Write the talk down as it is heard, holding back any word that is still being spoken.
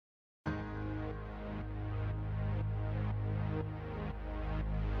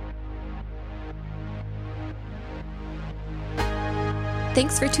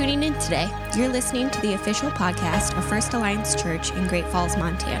Thanks for tuning in today. You're listening to the official podcast of First Alliance Church in Great Falls,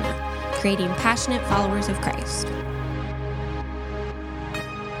 Montana, creating passionate followers of Christ.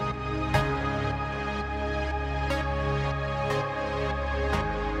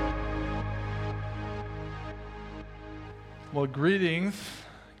 Well, greetings.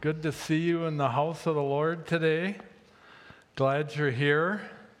 Good to see you in the house of the Lord today. Glad you're here.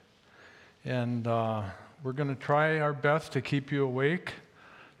 And we're going to try our best to keep you awake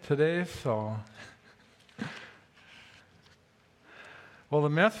today. Well, the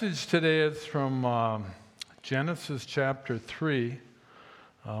message today is from Genesis chapter 3,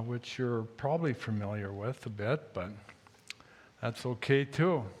 which you're probably familiar with a bit, but that's okay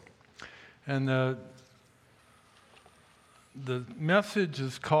too. And the message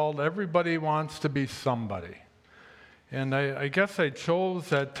is called Everybody Wants to Be Somebody. And I guess I chose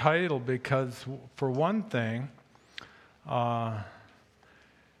that title because, for one thing,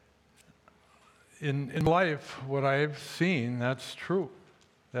 in life, what I've seen, that's true,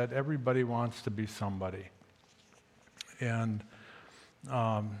 that everybody wants to be somebody. And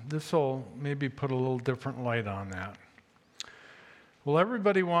this will maybe put a little different light on that. Well,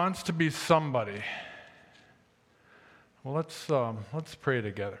 everybody wants to be somebody. Well, let's pray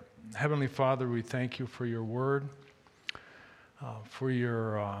together. Heavenly Father, we thank you for your word, for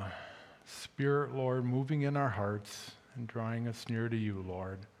your Spirit, Lord, moving in our hearts and drawing us near to you,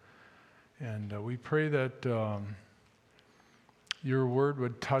 Lord. And we pray that your word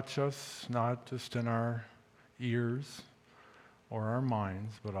would touch us, not just in our ears or our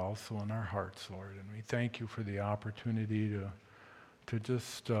minds, but also in our hearts, Lord. And we thank you for the opportunity to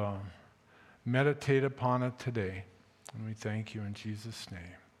just meditate upon it today. And we thank you in Jesus' name.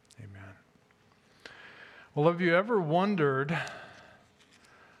 Amen. Well, have you ever wondered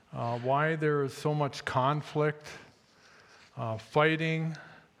why there is so much conflict, fighting,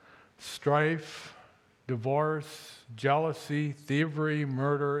 strife, divorce, jealousy, thievery,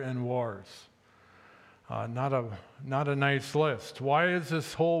 murder, and wars? Not a nice list. Why is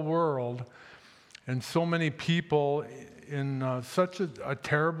this whole world and so many people in such a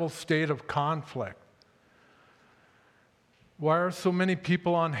terrible state of conflict? Why are so many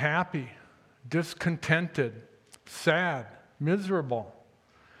people unhappy, discontented, sad, miserable?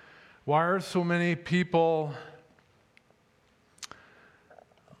 Why are so many people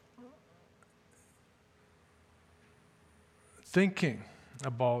thinking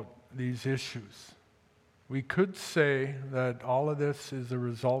about these issues? We could say that all of this is a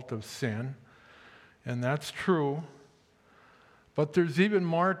result of sin, and that's true, but there's even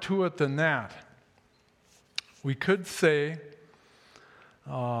more to it than that. We could say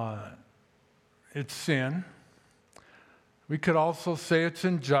it's sin. We could also say it's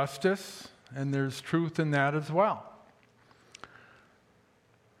injustice, and there's truth in that as well.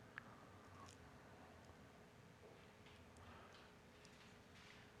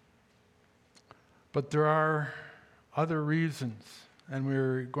 But there are other reasons, and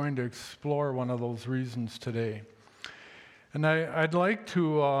we're going to explore one of those reasons today. And I'd like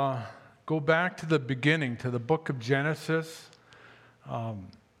to go back to the beginning, to the book of Genesis,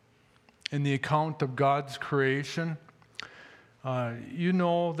 in the account of God's creation. You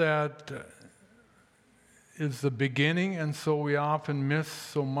know that is the beginning, and so we often miss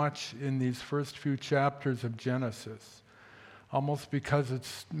so much in these first few chapters of Genesis, almost because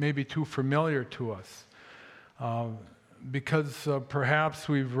it's maybe too familiar to us. Because perhaps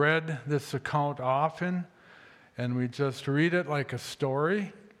we've read this account often, and we just read it like a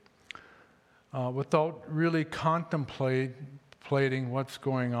story, without really contemplating what's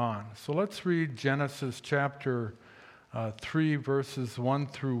going on. So let's read Genesis chapter 3, verses 1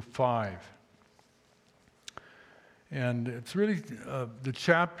 through 5. And it's really the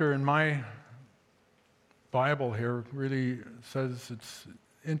chapter in my Bible here really says it's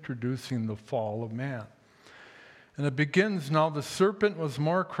introducing the fall of man. And it begins, "Now the serpent was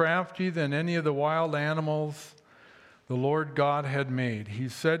more crafty than any of the wild animals the Lord God had made. He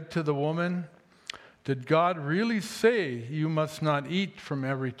said to the woman, 'Did God really say you must not eat from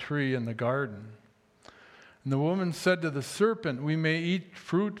every tree in the garden?' And the woman said to the serpent, 'We may eat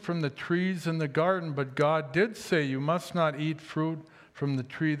fruit from the trees in the garden, but God did say you must not eat fruit from the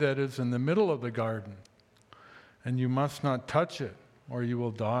tree that is in the middle of the garden, and you must not touch it, or you will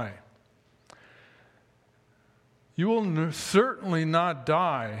die.' 'You will certainly not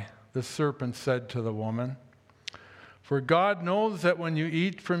die,' the serpent said to the woman, 'for God knows that when you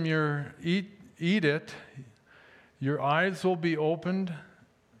eat it, your eyes will be opened,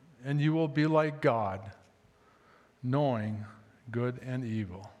 and you will be like God, knowing good and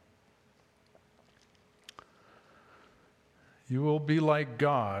evil.' You will be like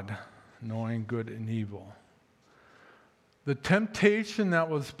God, knowing good and evil. The temptation that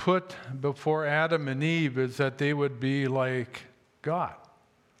was put before Adam and Eve is that they would be like God.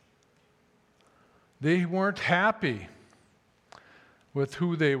 They weren't happy with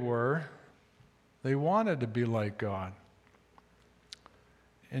who they were. They wanted to be like God.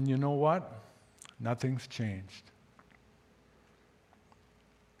 And you know what? Nothing's changed.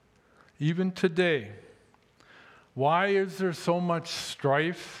 Even today, why is there so much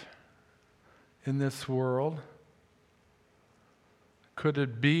strife in this world? Could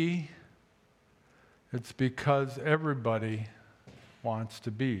it be it's because everybody wants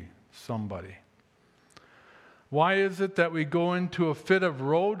to be somebody? Why is it that we go into a fit of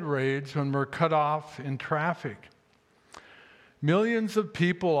road rage when we're cut off in traffic? Millions of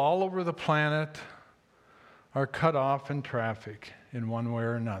people all over the planet are cut off in traffic in one way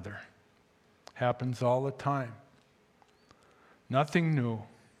or another. Happens all the time. Nothing new.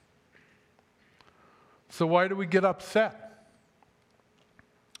 So why do we get upset?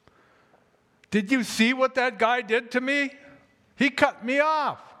 Did you see what that guy did to me? He cut me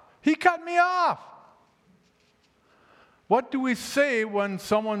off. He cut me off. What do we say when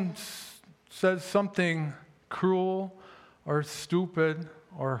someone says something cruel or stupid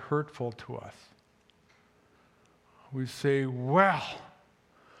or hurtful to us? We say, well,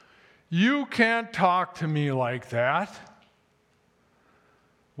 you can't talk to me like that.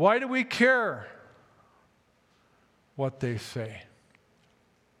 Why do we care what they say?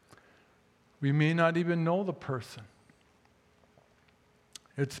 We may not even know the person.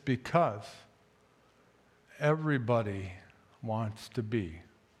 It's because everybody wants to be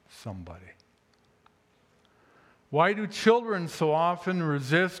somebody. Why do children so often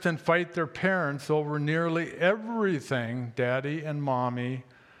resist and fight their parents over nearly everything Daddy and Mommy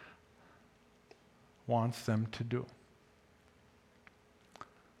wants them to do?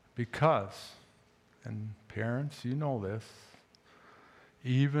 Because, and parents, you know this,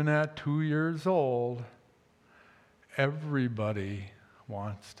 even at 2 years old, everybody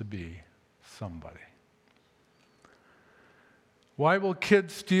wants to be somebody. Why will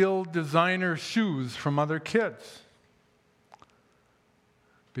kids steal designer shoes from other kids?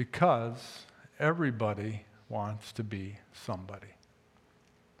 Because everybody wants to be somebody.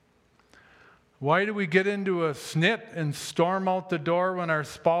 Why do we get into a snit and storm out the door when our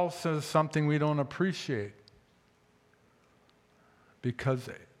spouse says something we don't appreciate? Because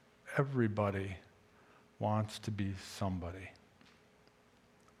everybody wants to be somebody.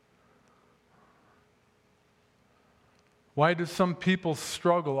 Why do some people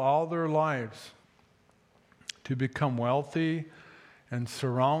struggle all their lives to become wealthy and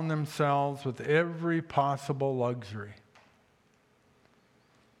surround themselves with every possible luxury?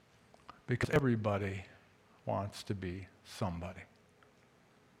 Because everybody wants to be somebody.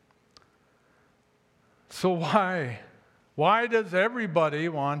 So why? Why does everybody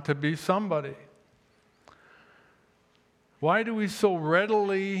want to be somebody? Why do we so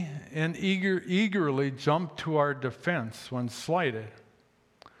readily and eagerly jump to our defense when slighted?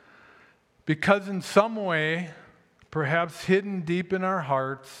 Because in some way, perhaps hidden deep in our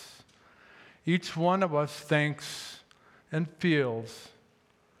hearts, each one of us thinks and feels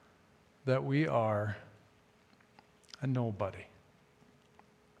that we are a nobody.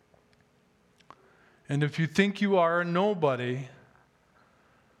 And if you think you are a nobody,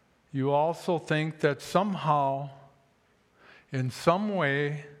 you also think that somehow, in some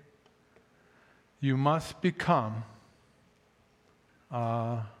way, you must become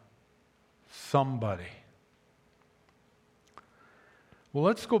somebody. Well,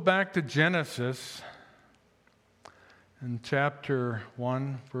 let's go back to Genesis in chapter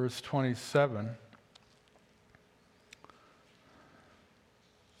 1, verse 27.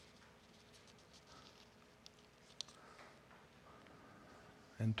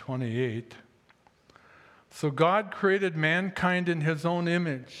 And 28. So God created mankind in his own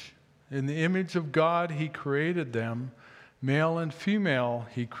image. In the image of God he created them. Male and female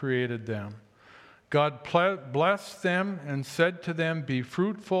he created them. God blessed them and said to them, "Be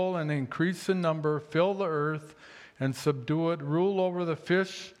fruitful and increase in number, fill the earth and subdue it, rule over the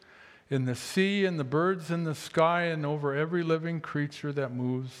fish in the sea and the birds in the sky and over every living creature that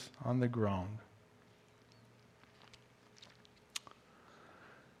moves on the ground."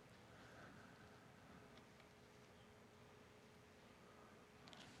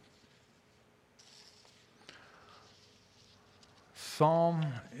 Psalm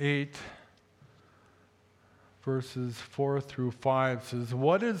 8, verses 4 through 5 says,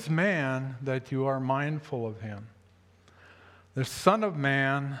 "What is man that you are mindful of him? The Son of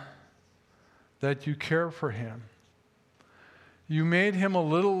Man that you care for him? You made him a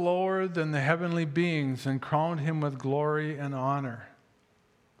little lower than the heavenly beings and crowned him with glory and honor.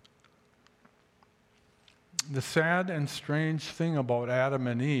 The sad and strange thing about Adam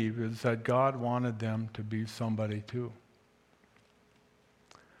and Eve is that God wanted them to be somebody too.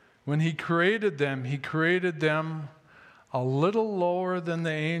 When he created them a little lower than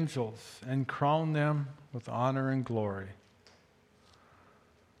the angels and crowned them with honor and glory.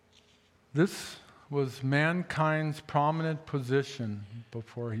 This was mankind's prominent position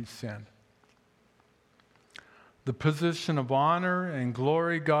before he sinned. The position of honor and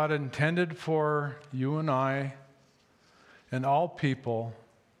glory God intended for you and I and all people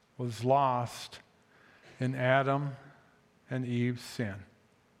was lost in Adam and Eve's sin,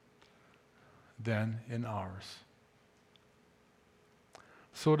 then in ours.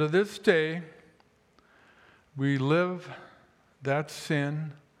 So to this day, we live that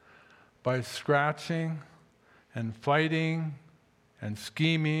sin by scratching and fighting and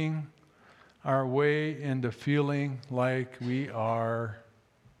scheming our way into feeling like we are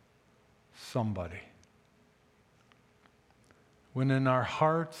somebody. When in our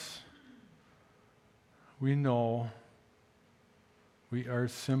hearts, we know we are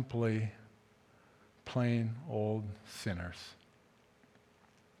simply plain old sinners.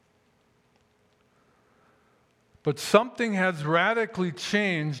 But something has radically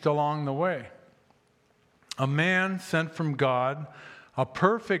changed along the way. A man sent from God, a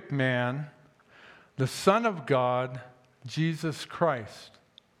perfect man, the Son of God, Jesus Christ,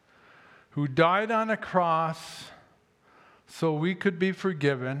 who died on a cross so we could be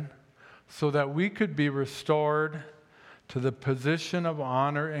forgiven, so that we could be restored to the position of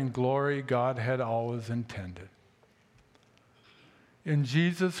honor and glory God had always intended. In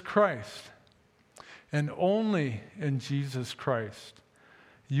Jesus Christ, and only in Jesus Christ,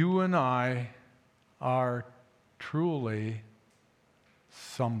 you and I are truly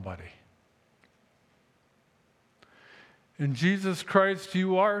somebody. In Jesus Christ,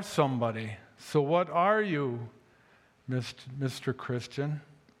 you are somebody. So what are you, Mr. Christian,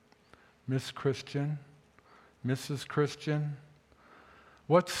 Miss Christian, Mrs. Christian?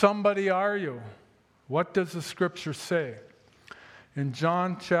 What somebody are you? What does the Scripture say? In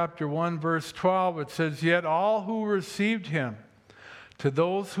John chapter 1, verse 12, it says, "Yet all who received him, to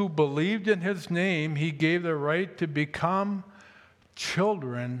those who believed in his name, he gave the right to become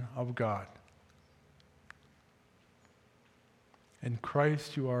children of God." In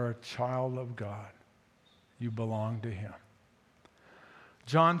Christ, you are a child of God. You belong to him.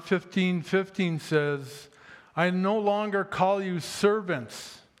 John 15:15 says, "I no longer call you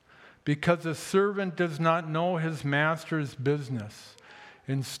servants, because a servant does not know his master's business.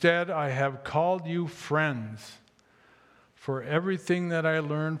 Instead, I have called you friends, for everything that I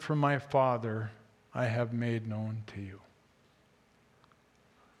learned from my Father, I have made known to you."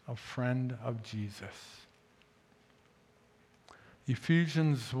 A friend of Jesus.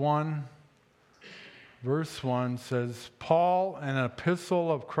 Ephesians 1, verse 1 says, "Paul, an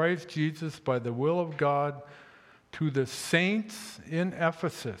epistle of Christ Jesus by the will of God, to the saints in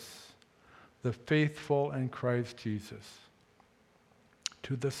Ephesus, the faithful in Christ Jesus."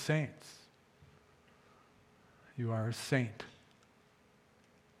 To the saints. You are a saint.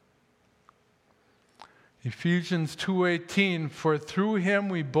 Ephesians 2:18, "For through him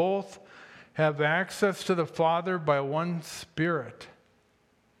we both have access to the Father by one Spirit."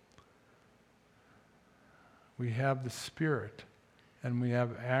 We have the Spirit, and we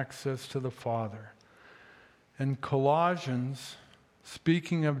have access to the Father. And Colossians,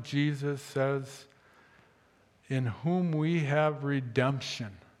 speaking of Jesus, says, "In whom we have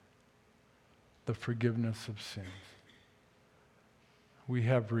redemption, the forgiveness of sins." We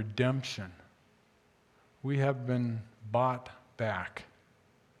have redemption. We have been bought back.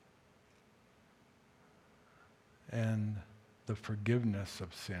 And the forgiveness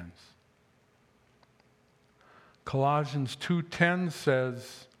of sins. Colossians 2:10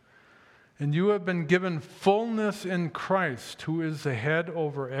 says, "And you have been given fullness in Christ, who is the head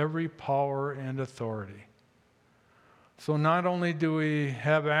over every power and authority." So not only do we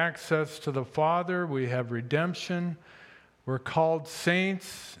have access to the Father, we have redemption. We're called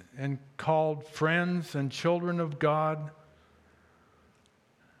saints and called friends and children of God.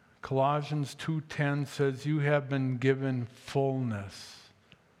 Colossians 2:10 says, "You have been given fullness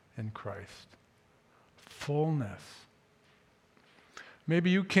in Christ." Fullness.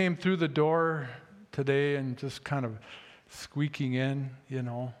 Maybe you came through the door today and just kind of squeaking in,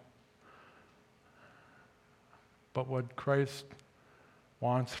 But what Christ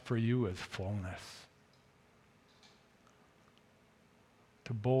wants for you is fullness.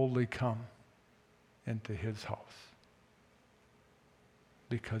 To boldly come into his house.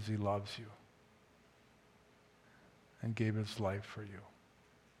 because he loves you and gave his life for you.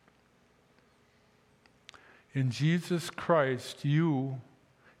 In Jesus Christ, you,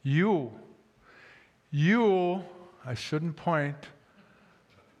 I shouldn't point,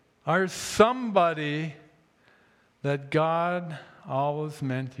 are somebody that God always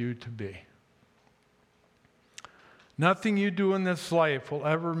meant you to be. Nothing you do in this life will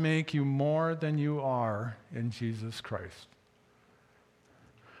ever make you more than you are in Jesus Christ.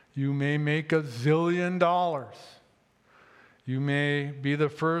 You may make $1 zillion. You may be the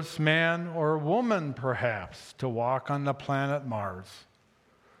first man or woman, perhaps, to walk on the planet Mars.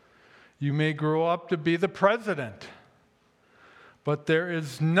 You may grow up to be the president. But there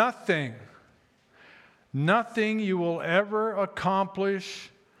is nothing you will ever accomplish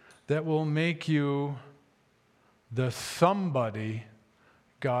that will make you the somebody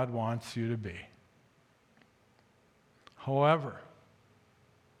God wants you to be. However,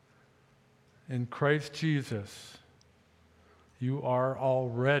 in Christ Jesus, you are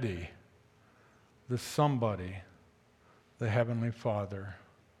already the somebody the Heavenly Father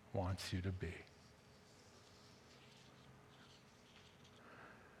wants you to be.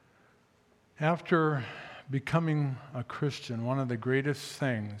 After becoming a Christian, one of the greatest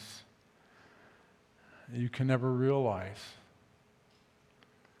things you can never realize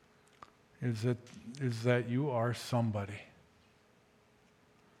is that you are somebody.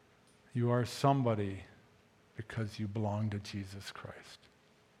 You are somebody because you belong to Jesus Christ.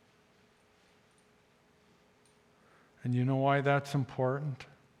 And you know why that's important?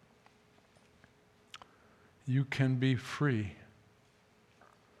 You can be free.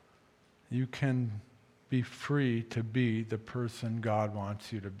 You can be free to be the person God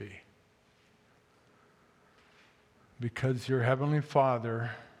wants you to be. Because your Heavenly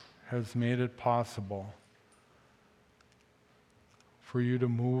Father has made it possible for you to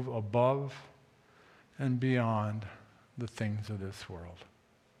move above and beyond the things of this world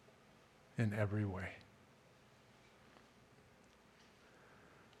in every way.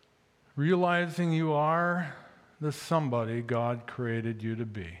 Realizing you are the somebody God created you to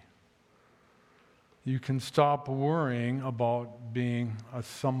be, you can stop worrying about being a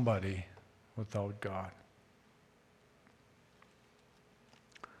somebody without God.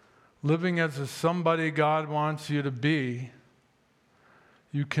 Living as a somebody God wants you to be,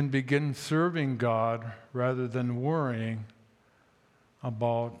 you can begin serving God rather than worrying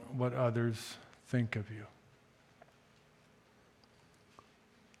about what others think of you.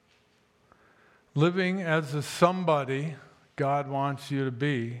 Living as a somebody God wants you to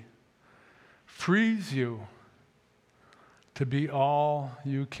be frees you to be all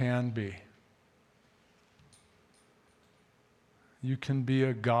you can be. You can be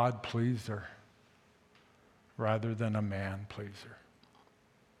a God pleaser rather than a man pleaser.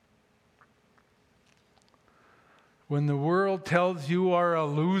 When the world tells you are a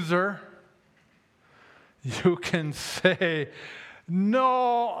loser, you can say,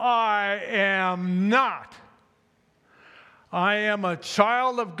 "No, I am not. I am a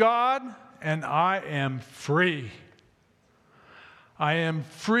child of God and I am free. I am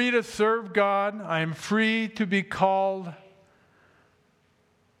free to serve God. I am free to be called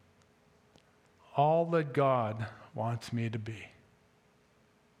all that God wants me to be."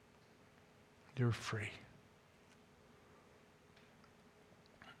 You're free.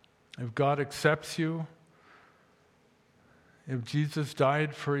 If God accepts you, if Jesus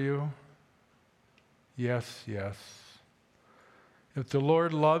died for you, yes, yes. If the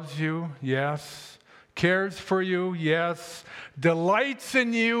Lord loves you, yes. Cares for you, yes. Delights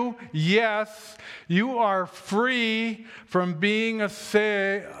in you, yes. You are free from being a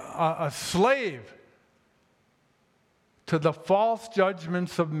slave to the false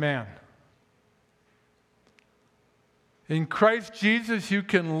judgments of men. In Christ Jesus, you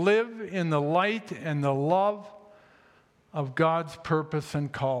can live in the light and the love of God's purpose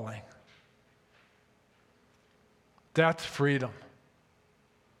and calling. That's freedom.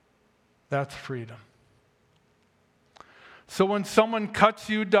 That's freedom. So when someone cuts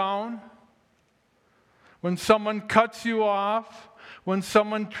you down, when someone cuts you off, when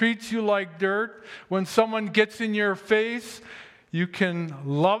someone treats you like dirt, when someone gets in your face, you can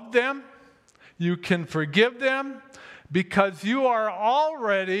love them, you can forgive them, because you are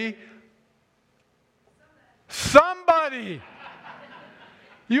already somebody.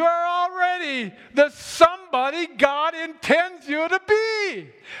 You are already the somebody God intends you to be.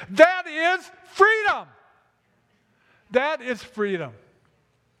 That is freedom. That is freedom.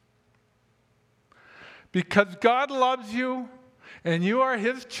 Because God loves you and you are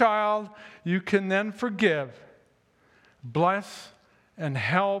His child, you can then forgive, bless, and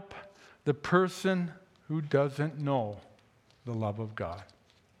help the person who doesn't know the love of God.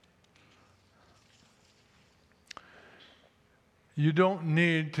 You don't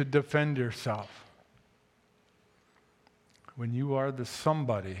need to defend yourself when you are the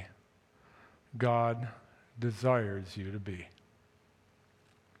somebody God desires you to be.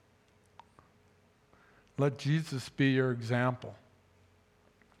 Let Jesus be your example.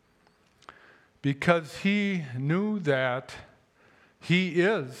 Because he knew that he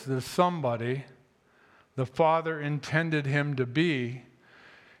is the somebody the Father intended him to be,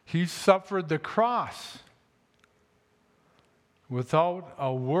 he suffered the cross without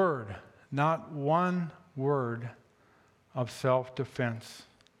a word, not one word of self-defense.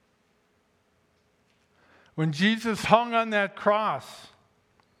 When Jesus hung on that cross,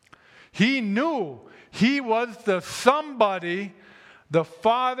 he knew he was the somebody the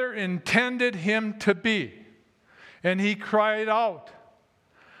Father intended him to be. And he cried out,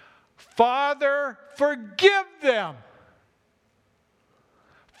 "Father, forgive them.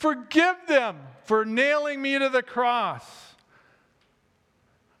 Forgive them for nailing me to the cross,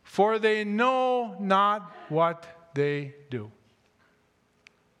 for they know not what they do."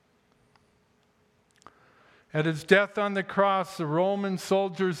 At his death on the cross, the Roman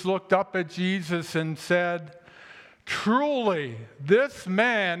soldiers looked up at Jesus and said, "Truly, this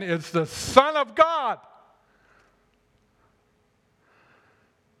man is the Son of God."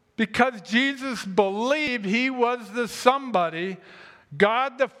 Because Jesus believed he was the somebody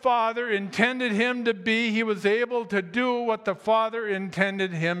God the Father intended him to be, he was able to do what the Father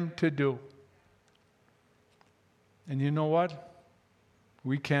intended him to do. And you know what?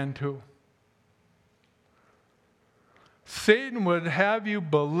 We can too. Satan would have you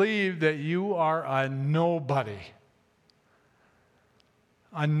believe that you are a nobody.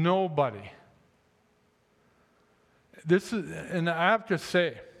 A nobody. And I have to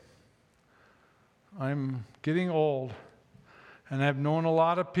say, I'm getting old, and I've known a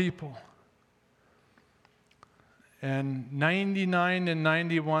lot of people. And 99 and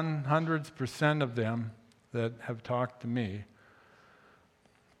 9100% of them that have talked to me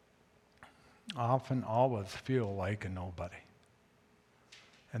often always feel like a nobody.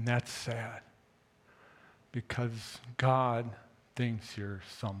 And that's sad, because God thinks you're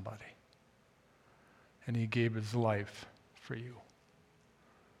somebody. And he gave his life for you.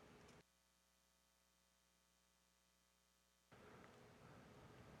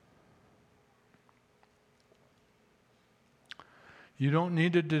 You don't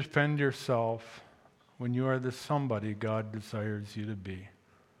need to defend yourself when you are the somebody God desires you to be.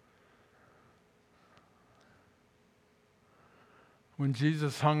 When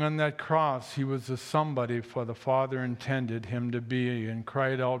Jesus hung on that cross, he was the somebody for the Father intended him to be, and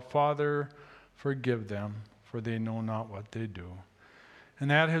cried out, "Father, forgive them, for they know not what they do."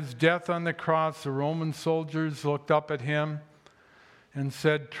 And at his death on the cross, the Roman soldiers looked up at him and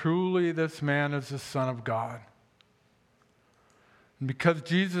said, "Truly, this man is the Son of God." And because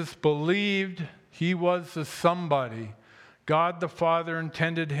Jesus believed he was the somebody God the Father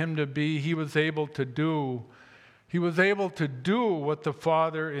intended him to be, he was able to do what the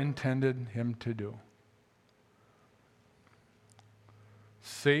Father intended him to do.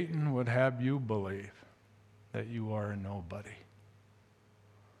 Satan would have you believe that you are a nobody.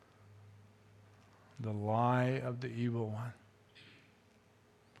 The lie of the evil one.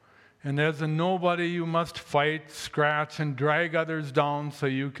 And as a nobody, you must fight, scratch, and drag others down so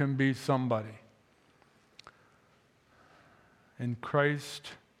you can be somebody. In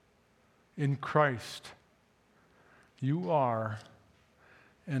Christ, you are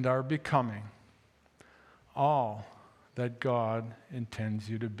and are becoming all that God intends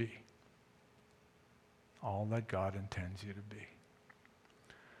you to be. All that God intends you to be.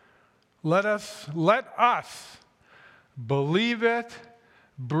 Let us believe it,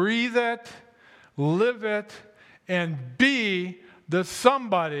 breathe it, live it, and be the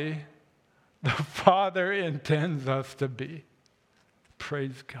somebody the Father intends us to be.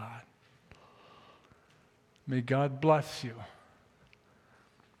 Praise God. May God bless you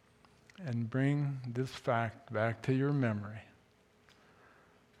and bring this fact back to your memory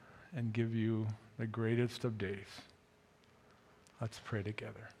and give you the greatest of days. Let's pray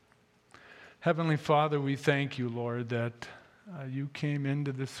together. Heavenly Father, we thank you, Lord, that you came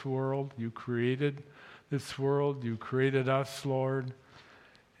into this world. You created this world. You created us, Lord.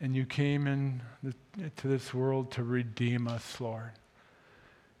 And you came into this world to redeem us, Lord,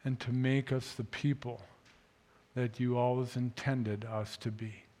 and to make us the people that you always intended us to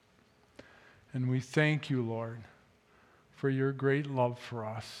be. And we thank you, Lord, for your great love for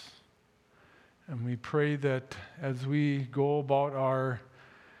us. And we pray that as we go about our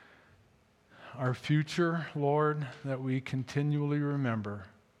future, Lord, that we continually remember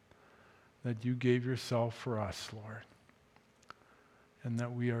that you gave yourself for us, Lord, and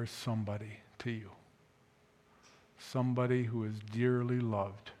that we are somebody to you, somebody who is dearly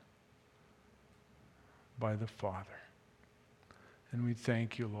loved by the Father. And we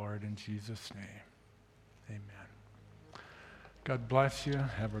thank you, Lord, in Jesus' name. Amen. God bless you.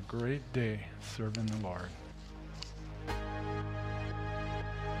 Have a great day serving the Lord.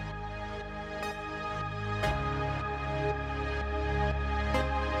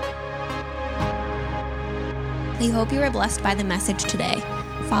 We hope you were blessed by the message today.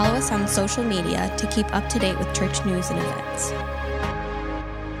 Follow us on social media to keep up to date with church news and events.